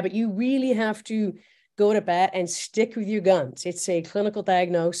 Yeah, but you really have to go to bat and stick with your guns. It's a clinical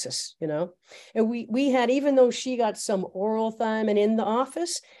diagnosis, you know. And we had, even though she got some oral thiamine in the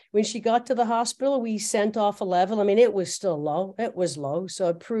office, when she got to the hospital, we sent off a level. I mean, it was still low. It was low. So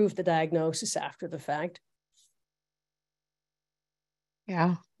it proved the diagnosis after the fact.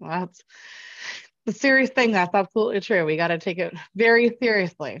 Yeah, well, that's the serious thing. That's absolutely true. We got to take it very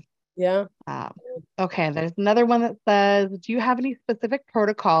seriously. Yeah. Okay, there's another one that says, do you have any specific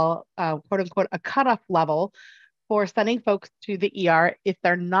protocol, quote unquote, a cutoff level for sending folks to the ER if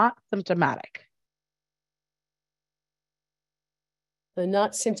they're not symptomatic? They're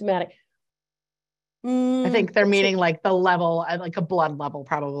not symptomatic. I think they're meaning like the level, like a blood level,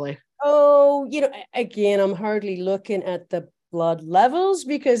 probably. Oh, you know, again, I'm hardly looking at the blood levels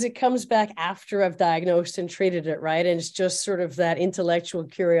because it comes back after I've diagnosed and treated it, right? And it's just sort of that intellectual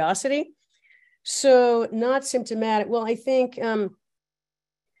curiosity. So not symptomatic. Well, I think, and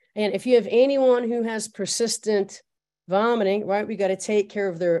if you have anyone who has persistent vomiting, right, we got to take care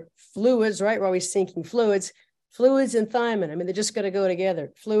of their fluids, right? We're always thinking fluids and thiamine. I mean, they just got to go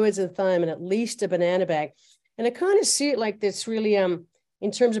together. Fluids and thiamine, at least a banana bag. And I kind of see it like this really,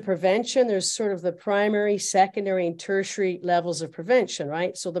 in terms of prevention, there's sort of the primary, secondary, and tertiary levels of prevention,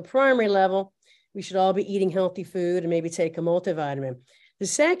 right? So the primary level, we should all be eating healthy food and maybe take a multivitamin. The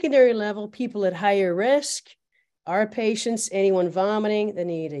secondary level, people at higher risk, our patients, anyone vomiting, they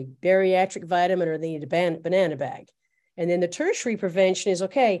need a bariatric vitamin or they need a banana bag. And then the tertiary prevention is,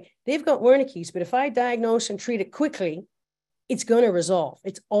 okay, they've got Wernicke's, but if I diagnose and treat it quickly, it's going to resolve.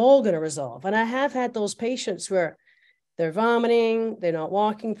 It's all going to resolve. And I have had those patients where they're vomiting, they're not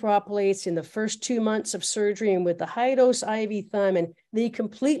walking properly. It's in the first 2 months of surgery. And with the high dose IV thiamine, they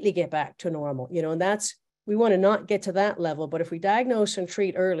completely get back to normal, you know, and that's, we want to not get to that level. But if we diagnose and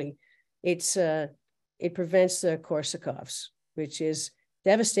treat early, it prevents the Korsakoffs, which is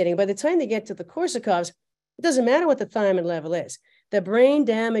devastating. By the time they get to the Korsakoffs, it doesn't matter what the thiamine level is. The brain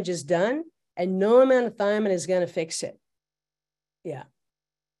damage is done and no amount of thiamine is going to fix it. Yeah.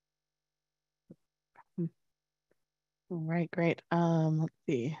 All right, great. Let's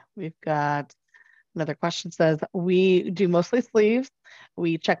see. We've got another question says, we do mostly sleeves.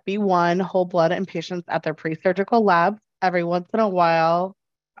 We check B1, whole blood in patients at their pre-surgical labs. Every once in a while,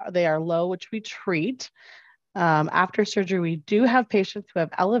 they are low, which we treat. After surgery, we do have patients who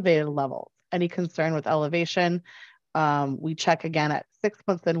have elevated levels. Any concern with elevation? We check again at 6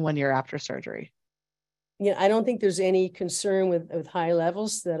 months and 1 year after surgery. Yeah, I don't think there's any concern with high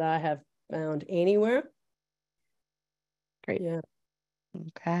levels that I have found anywhere. Great. Yeah.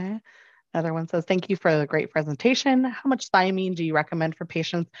 Okay. Another one says, thank you for the great presentation. How much thiamine do you recommend for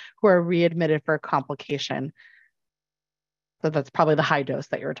patients who are readmitted for a complication? So that's probably the high dose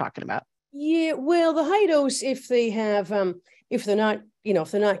that you were talking about. Yeah, well, the high dose, if they have, if they're not, you know,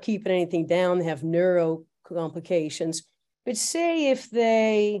 if they're not keeping anything down, they have neuro complications. But say if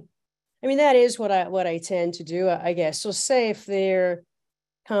they, I mean, that is what I tend to do, I guess. So say if they're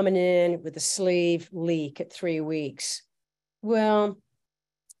coming in with a sleeve leak at 3 weeks, well,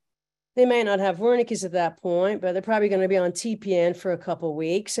 they may not have Wernicke's at that point, but they're probably going to be on TPN for a couple of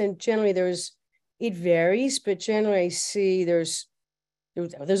weeks. And generally it varies, but generally I see there's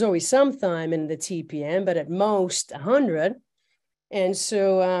always some thiamine in the TPN, but at most 100. And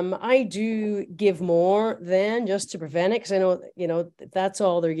so I do give more than just to prevent it, because I know, you know, that's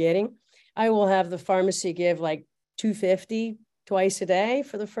all they're getting. I will have the pharmacy give like 250 twice a day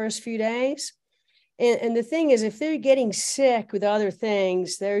for the first few days. And the thing is, if they're getting sick with other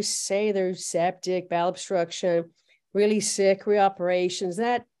things, they're septic, bowel obstruction, really sick, reoperations,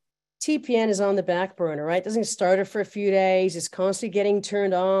 that TPN is on the back burner, right? Doesn't start it for a few days. It's constantly getting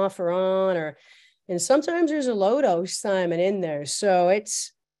turned off or on, and sometimes there's a low dose thiamine in there. So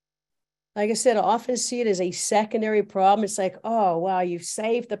it's, like I said, I often see it as a secondary problem. It's like, oh, wow, you've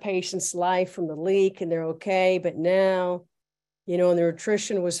saved the patient's life from the leak and they're okay. But now, and their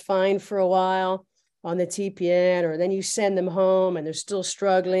nutrition was fine for a while on the TPN, or then you send them home and they're still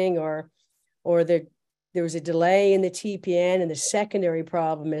struggling, or there was a delay in the TPN, and the secondary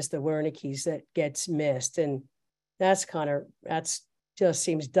problem is the Wernicke's that gets missed. And that's just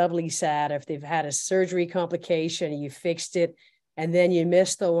seems doubly sad if they've had a surgery complication and you fixed it, and then you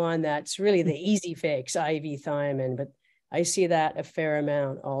miss the one that's really the easy fix, IV thiamine. But I see that a fair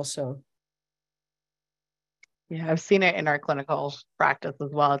amount also. Yeah, I've seen it in our clinical practice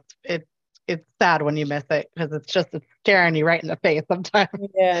as well. It's sad when you miss it, because it's staring you right in the face sometimes.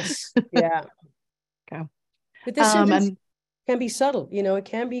 Yes. Yeah. Okay. But the symptoms can be subtle. It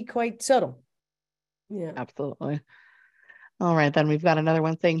can be quite subtle. Yeah. Absolutely. All right, then we've got another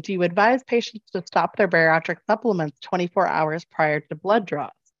one saying, do you advise patients to stop their bariatric supplements 24 hours prior to blood draws?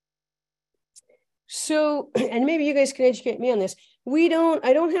 So, and maybe you guys can educate me on this. I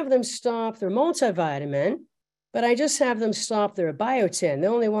don't have them stop their multivitamin, but I just have them stop their biotin. The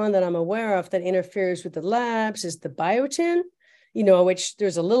only one that I'm aware of that interferes with the labs is the biotin, which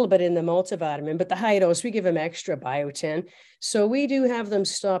there's a little bit in the multivitamin, but the high dose, we give them extra biotin. So we do have them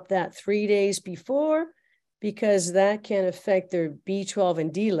stop that 3 days before, because that can affect their B12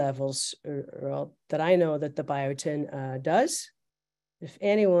 and D levels, or that I know that the biotin does. If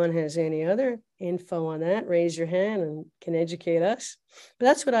anyone has any other info on that, raise your hand and can educate us. But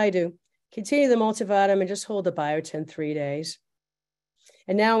that's what I do. Continue the multivitamin, just hold the biotin 3 days.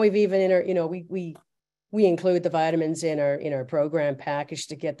 And now we've even we include the vitamins in our program package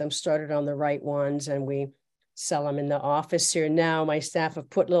to get them started on the right ones, and we sell them in the office here. Now my staff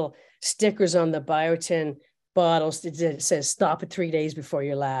have put little stickers on the biotin bottles that says stop it 3 days before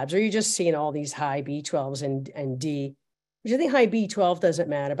your labs, or you're just seeing all these high B12s and D, which I think high B12 doesn't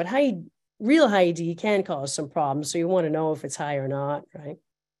matter, but real high D can cause some problems. So you want to know if it's high or not, right?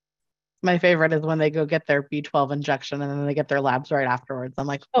 My favorite is when they go get their B12 injection and then they get their labs right afterwards. I'm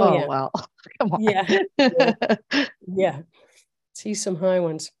like, oh yeah. Well, come on. Yeah. See some high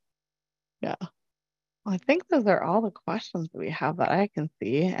ones. Yeah. Well, I think those are all the questions that we have that I can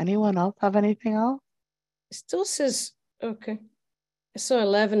see. Anyone else have anything else? It still says, okay. I saw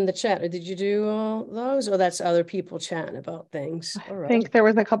 11 in the chat. Did you do all those? Or that's other people chatting about things? All right. I think there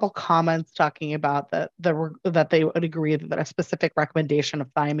was a couple comments talking about that they would agree that a specific recommendation of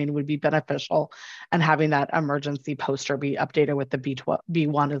thiamine would be beneficial, and having that emergency poster be updated with the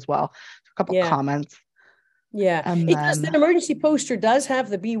B1 as well. So a couple comments. Yeah, the emergency poster does have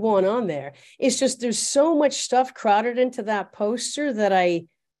the B1 on there. It's just there's so much stuff crowded into that poster that I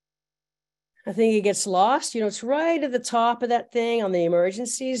think it gets lost. It's right at the top of that thing on the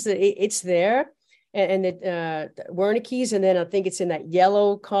emergencies, that it's there, and the Wernicke's, and then I think it's in that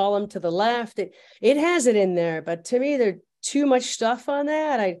yellow column to the left. It has it in there, but to me, there's too much stuff on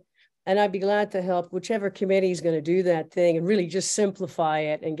that. I'd be glad to help whichever committee is going to do that thing and really just simplify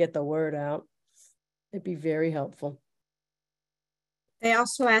it and get the word out. It'd be very helpful. They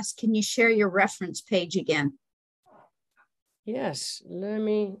also asked, can you share your reference page again? Yes, let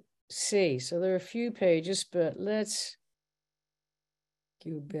me see. So there are a few pages, but let's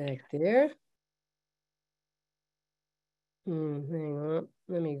go back there. Hang on.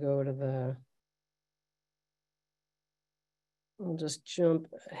 Let me go to I'll just jump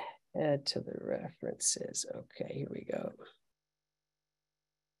ahead to the references. Okay, here we go.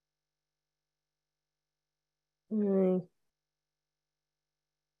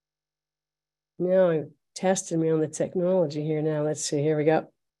 Now I'm testing me on the technology here now. Let's see, here we go.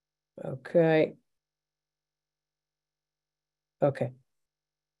 Okay. Okay.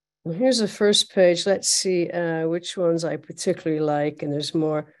 Well, here's the first page. Let's see which ones I particularly like, and there's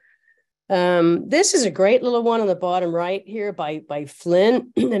more. This is a great little one on the bottom right here by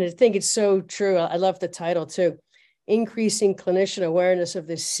Flynn, and I think it's so true. I love the title too. Increasing clinician awareness of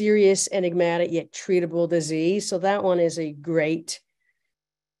this serious, enigmatic, yet treatable disease. So that one is a great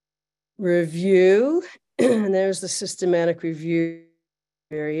review. And there's the systematic review,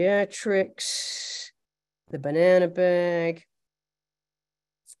 bariatrics, the banana bag.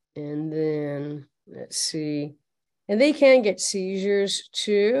 And then let's see. And they can get seizures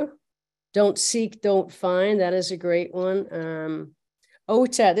too. Don't seek, don't find. That is a great one.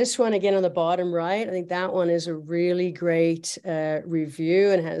 OTA, this one again on the bottom right. I think that one is a really great review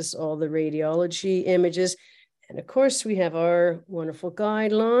and has all the radiology images. And of course, we have our wonderful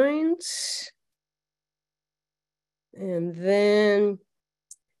guidelines. And then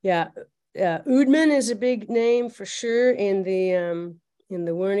Yeah. Udman is a big name for sure in the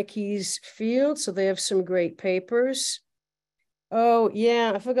Wernicke's field. So they have some great papers. Oh,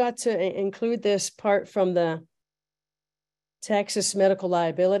 yeah, I forgot to include this part from the Texas Medical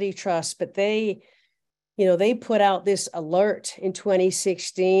Liability Trust, but they put out this alert in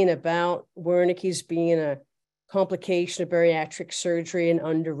 2016 about Wernicke's being a complication of bariatric surgery and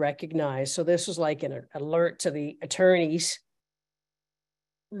under-recognized. So this was like an alert to the attorneys.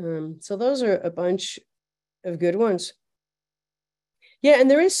 So those are a bunch of good ones. Yeah, and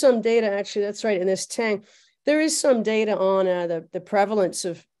there is some data, actually, that's right, in this tank. There is some data on the prevalence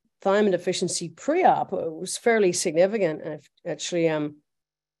of thiamine deficiency pre-op. It was fairly significant, actually,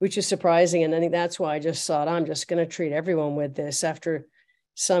 which is surprising. And I think that's why I just thought, I'm just going to treat everyone with this after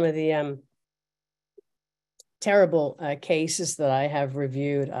some of the terrible cases that I have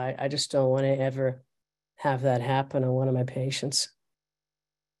reviewed. I just don't want to ever have that happen on one of my patients.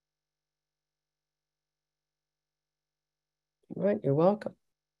 All right, you're welcome.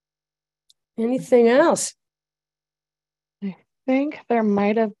 Anything else? I think there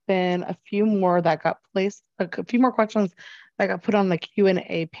might have been a few more that got placed, a few more questions that got put on the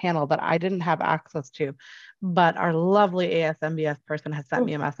Q&A panel that I didn't have access to, but our lovely ASMBS person has sent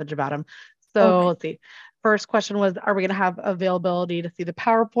me a message about them. So let's see. First question was, are we going to have availability to see the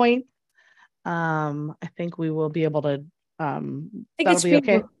PowerPoint? I think we will be able to, that'll be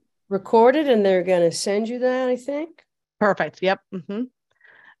okay. Recorded and they're going to send you that, I think. Perfect. Yep.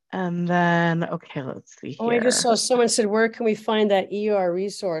 And then, okay, let's see here. Oh, I just saw someone said, where can we find that ER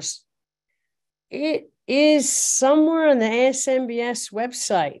resource? It is somewhere on the ASMBS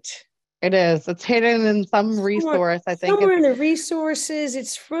website. It is. It's hidden in some resource, I think. Somewhere in the resources.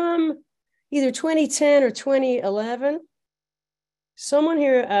 It's from either 2010 or 2011. Someone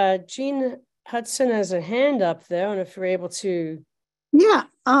here, Jean Hudson, has a hand up there. I don't know if you're able to. Yeah,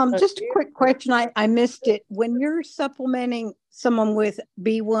 just a quick question. I missed it. When you're supplementing someone with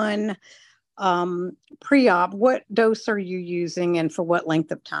B1 pre-op, what dose are you using and for what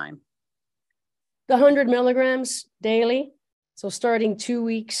length of time? The 100 milligrams daily. So starting 2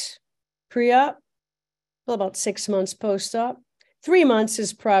 weeks pre-op, well, about 6 months post-op. 3 months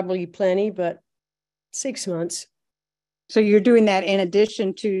is probably plenty, but 6 months. So you're doing that in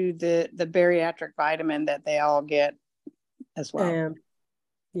addition to the bariatric vitamin that they all get as well.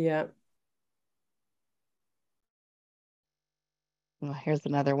 Yeah. Well, here's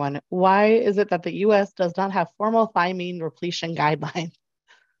another one. Why is it that the U.S. does not have formal thiamine repletion guidelines?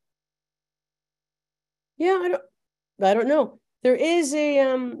 Yeah, I don't know. There is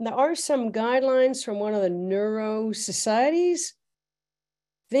there are some guidelines from one of the neuro societies.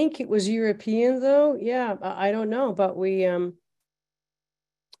 I think it was European though. Yeah, I don't know, but we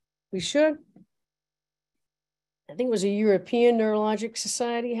should. I think it was a European Neurologic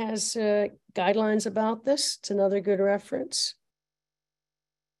Society has guidelines about this. It's another good reference.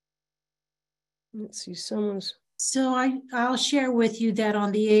 Let's see, someone's. So I'll share with you that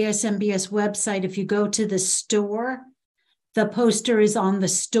on the ASMBS website, if you go to the store, the poster is on the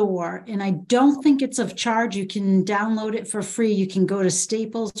store. And I don't think it's of charge. You can download it for free. You can go to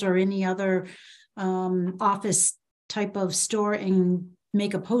Staples or any other office type of store and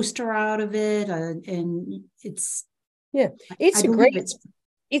make a poster out of it, and it's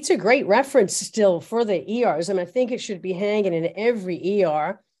it's a great reference still for the ERs. I mean, I think it should be hanging in every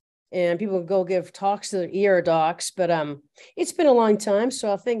ER, and people go give talks to the ER docs. But it's been a long time,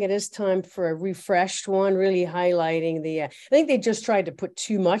 so I think it is time for a refreshed one, really highlighting the. I think they just tried to put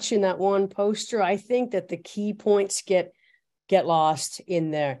too much in that one poster. I think that the key points get lost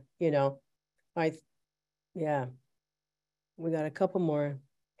in there. We got a couple more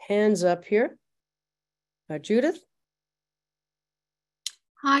hands up here. Judith?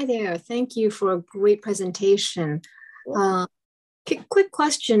 Hi there. Thank you for a great presentation. Quick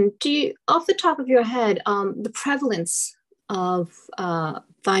question. Do you, off the top of your head, the prevalence of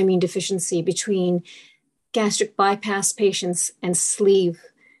thiamine deficiency between gastric bypass patients and sleeve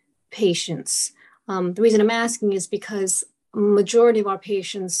patients? The reason I'm asking is because majority of our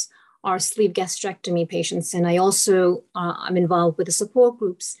patients are sleeve gastrectomy patients, and I also I'm involved with the support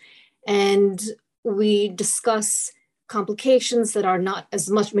groups, and we discuss complications that are not as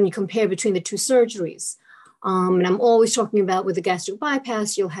much when you compare between the two surgeries. And I'm always talking about with the gastric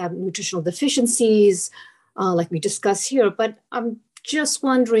bypass, you'll have nutritional deficiencies, like we discuss here, but I'm just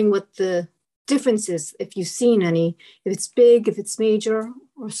wondering what the difference is, if you've seen any, if it's big, if it's major,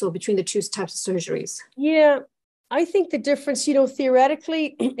 or so between the two types of surgeries. Yeah. I think the difference,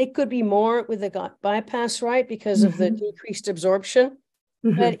 theoretically, it could be more with the bypass, right? Because of the decreased absorption.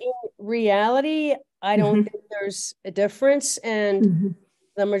 But in reality, I don't think there's a difference. And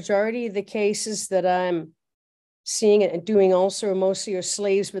the majority of the cases that I'm seeing and doing also mostly are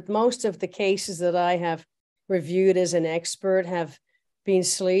sleeves, but most of the cases that I have reviewed as an expert have been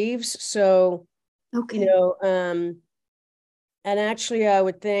sleeves. So, Okay. you know, and actually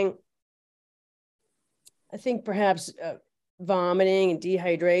I think perhaps vomiting and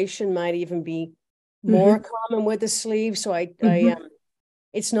dehydration might even be more common with the sleeve. So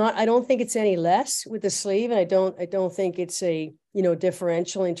it's not, I don't think it's any less with the sleeve. And I don't think it's a, you know,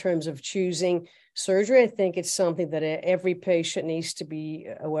 differential in terms of choosing surgery. I think it's something that every patient needs to be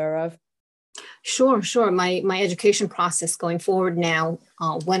aware of. Sure. My education process going forward now,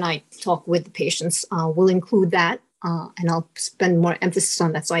 when I talk with the patients, will include that, and I'll spend more emphasis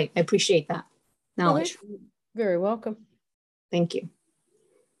on that. So I appreciate that knowledge. Okay. Very welcome. Thank you.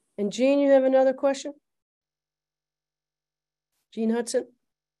 And Jean, you have another question? Jean Hudson?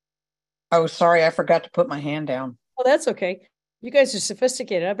 Oh, sorry, I forgot to put my hand down. Oh, that's okay. You guys are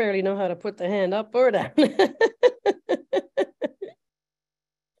sophisticated. I barely know how to put the hand up or down.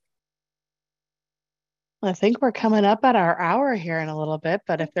 I think we're coming up at our hour here in a little bit,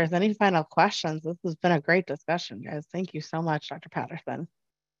 but if there's any final questions, this has been a great discussion, guys. Thank you so much, Dr. Patterson.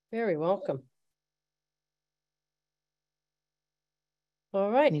 Very welcome.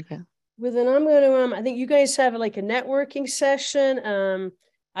 All right. Okay. Well, then I'm going to, I think you guys have like a networking session.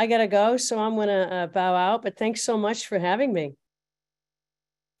 I got to go, so I'm going to bow out, but thanks so much for having me.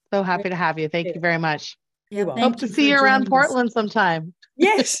 So happy to have you. Thank you very much. Yeah, Hope to see you around Portland sometime.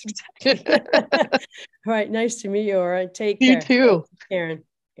 Yes. Exactly. All right. Nice to meet you. All right. Take care. You too. Karen.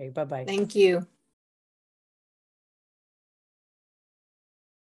 Okay. Bye-bye. Thank you.